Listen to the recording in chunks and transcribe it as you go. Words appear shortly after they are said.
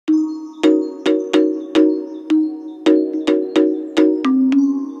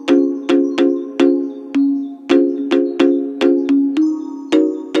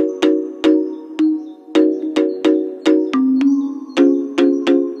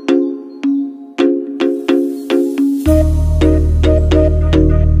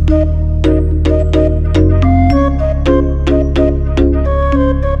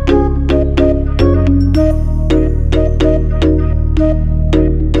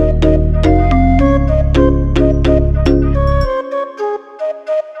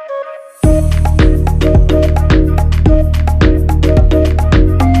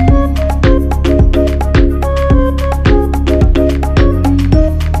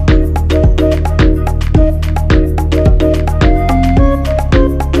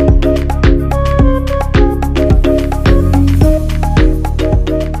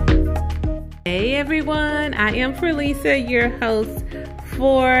Lisa, your host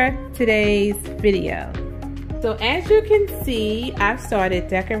for today's video. So as you can see, I've started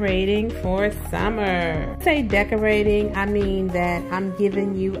decorating for summer. When I say decorating, I mean that I'm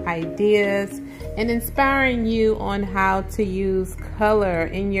giving you ideas and inspiring you on how to use color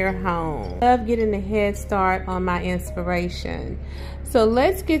in your home. I love getting a head start on my inspiration. So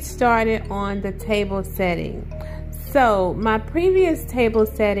let's get started on the table setting. So my previous table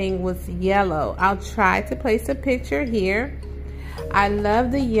setting was yellow. I'll try to place a picture here. I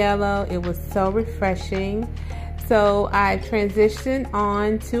love the yellow. It was so refreshing. So I transitioned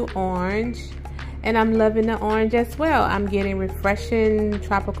on to orange, and I'm loving the orange as well. I'm getting refreshing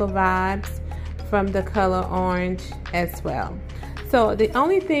tropical vibes from the color orange as well. So the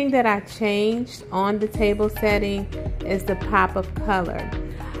only thing that I changed on the table setting is the pop of color.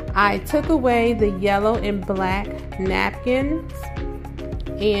 I took away the yellow and black napkins,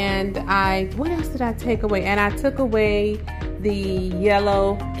 and what else did I take away? And I took away the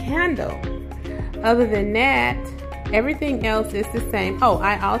yellow candle. Other than that, everything else is the same. Oh,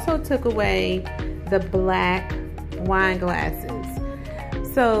 I also took away the black wine glasses.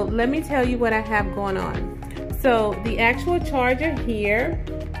 So let me tell you what I have going on. So the actual charger here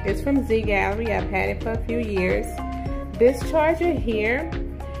is from Z Gallery. I've had it for a few years. This charger here,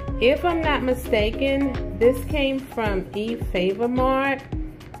 if I'm not mistaken, this came from eFavor Mart.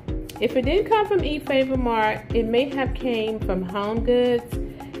 If it didn't come from eFavor Mart, it may have came from Home Goods.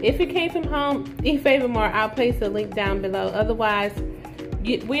 If it came from eFavor Mart, I'll place a link down below. Otherwise,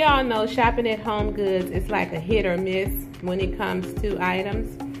 we all know shopping at Home Goods is like a hit or miss when it comes to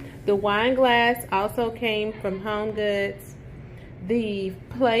items. The wine glass also came from Home Goods. The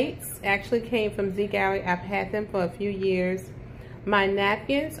plates actually came from Z Gallery. I've had them for a few years. My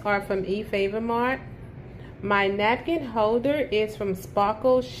napkins are from eFavor Mart. My napkin holder is from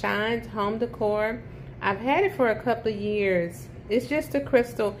Sparkle Shines Home Decor. I've had it for a couple of years. It's just a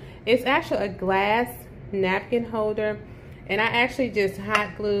crystal. It's actually a glass napkin holder, and I actually just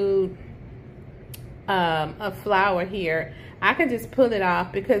hot glued a flower here. I can just pull it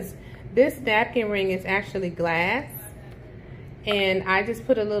off because this napkin ring is actually glass, and I just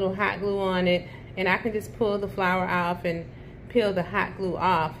put a little hot glue on it, and I can just pull the flower off and peel the hot glue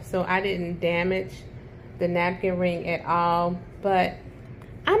off, so I didn't damage the napkin ring at all. But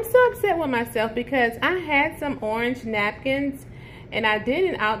I'm so upset with myself because I had some orange napkins, and I did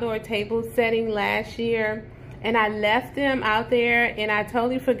an outdoor table setting last year, and I left them out there, and I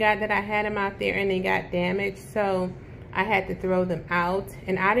totally forgot that I had them out there, and they got damaged, so I had to throw them out.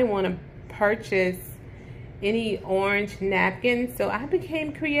 And I didn't want to purchase any orange napkins, so I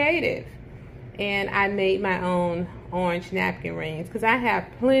became creative, and I made my own orange napkin rings because I have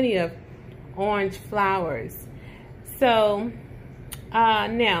plenty of orange flowers. So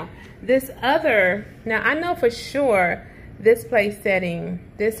now I know for sure this place setting,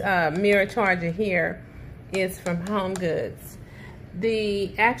 this mirror charger here is from Home Goods.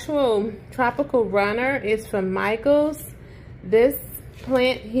 The actual tropical runner is from Michael's. This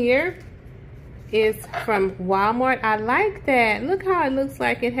plant here is from Walmart. I like that. Look how it looks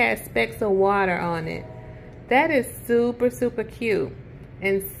like it has specks of water on it. That is super, super cute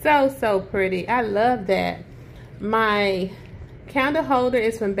and so, so pretty. I love that. My candle holder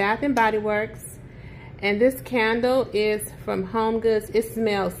is from Bath and Body Works, and this candle is from Home Goods. It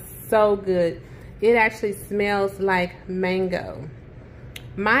smells so good. It actually smells like mango.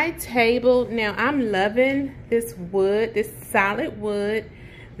 My table, now I'm loving this wood, this solid wood.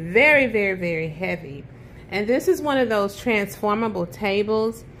 Very, very, very heavy. And this is one of those transformable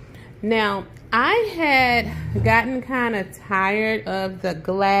tables. Now, I had gotten kind of tired of the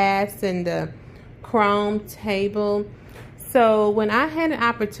glass and the chrome table. So when I had an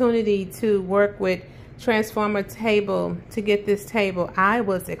opportunity to work with Transformer Table to get this table, I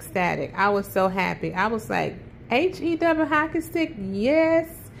was ecstatic. I was so happy. I was like, H-E-double hockey stick, yes.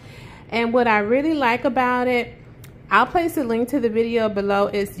 And what I really like about it, I'll place a link to the video below,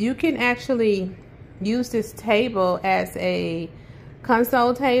 is you can actually use this table as a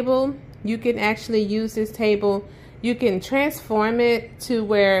console table. You can actually use this table, you can transform it to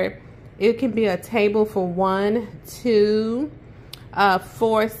where it can be a table for 1, 2,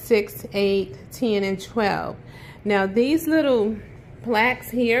 4, 6, 8, 10, and 12. Now these little plaques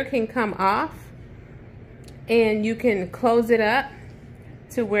here can come off, and you can close it up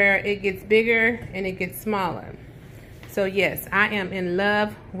to where it gets bigger and it gets smaller. So yes, I am in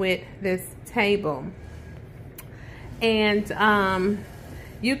love with this table. And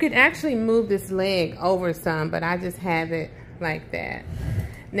you could actually move this leg over some, but I just have it like that.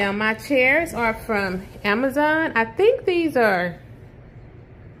 Now my chairs are from Amazon. I think these are,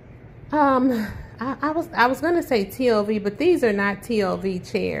 I I was gonna say TLV, but these are not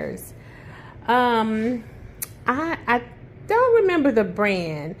TLV chairs. I don't remember the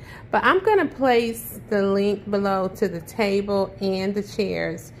brand, but I'm gonna place the link below to the table and the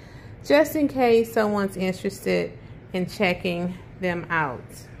chairs, just in case someone's interested in checking them out.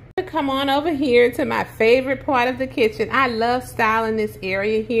 Come on over here to my favorite part of the kitchen. I love styling this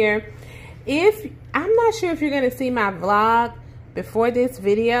area here. I'm not sure if you're gonna see my vlog before this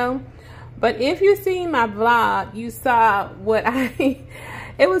video, but if you see my vlog, you saw what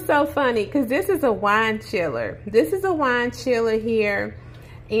it was so funny because this is a wine chiller. This is a wine chiller here,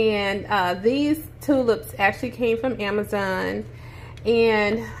 and these tulips actually came from Amazon.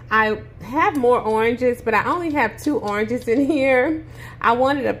 And I have more oranges, but I only have 2 oranges in here. I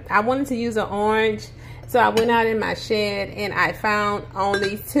wanted to use an orange, so I went out in my shed and I found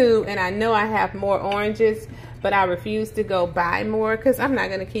only 2, and I know I have more oranges, but I refuse to go buy more because I'm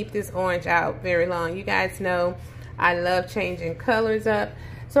not gonna keep this orange out very long. You guys know I love changing colors up.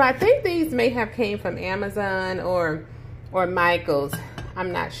 So I think these may have came from Amazon or Michael's.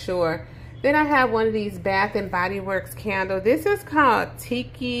 I'm not sure. Then I have one of these Bath and Body Works candles. This is called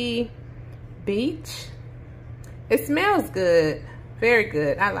Tiki Beach. It smells good, very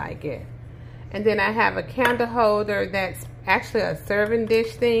good. I like it. And then I have a candle holder that's actually a serving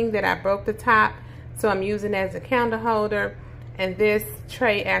dish thing that I broke the top, so I'm using it as a candle holder. And this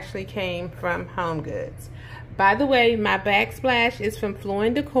tray actually came from Home Goods. By the way, my backsplash is from Floor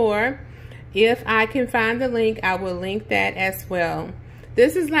 & Decor. If I can find the link, I will link that as well.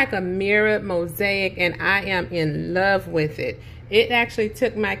 This is like a mirrored mosaic, and I am in love with it. It actually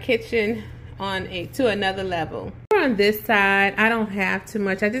took my kitchen to another level. On this side, I don't have too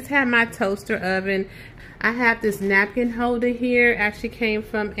much. I just have my toaster oven. I have this napkin holder here, actually came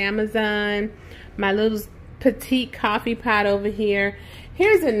from Amazon. My little petite coffee pot over here.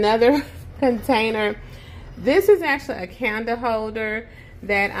 Here's another container. This is actually a candle holder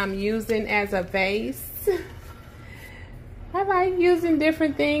that I'm using as a vase. I like using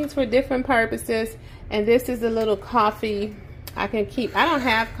different things for different purposes. And this is a little coffee I can keep. I don't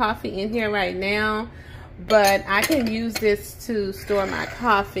have coffee in here right now, but I can use this to store my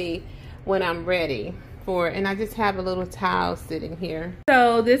coffee when I'm ready for it. And I just have a little towel sitting here.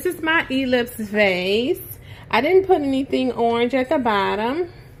 So this is my Ellipse vase. I didn't put anything orange at the bottom.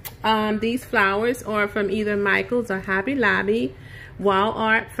 These flowers are from either Michael's or Hobby Lobby. Wall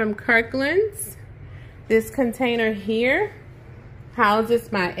art from Kirkland's. This container here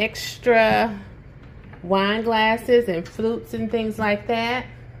houses my extra wine glasses and flutes and things like that.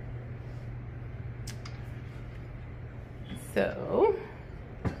 So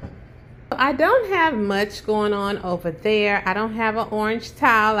I don't have much going on over there. I don't have an orange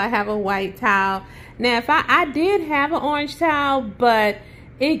towel. I have a white towel. Now, if I did have an orange towel, but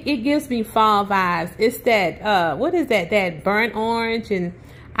it gives me fall vibes. It's that, what is that? That burnt orange, and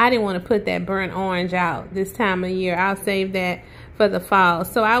I didn't want to put that burnt orange out this time of year. I'll save that for the fall.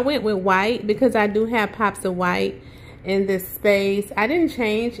 So I went with white because I do have pops of white in this space. I didn't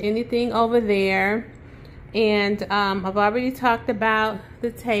change anything over there. And I've already talked about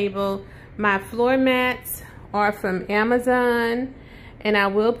the table. My floor mats are from Amazon, and I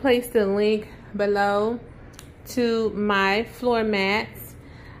will place the link below to my floor mats.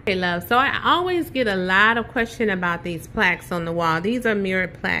 Okay, love, so I always get a lot of question about these plaques on the wall. These are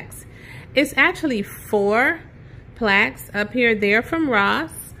mirrored plaques. It's actually 4 plaques up here. They're from Ross.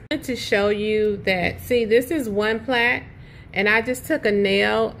 I wanted to show you that, see, this is one plaque, and I just took a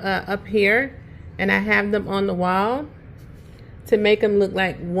nail up here, and I have them on the wall to make them look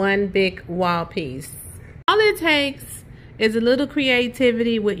like one big wall piece. All it takes is a little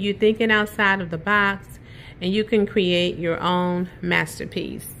creativity with you thinking outside of the box, and you can create your own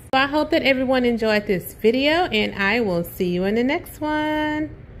masterpiece. So I hope that everyone enjoyed this video, and I will see you in the next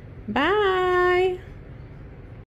one. Bye.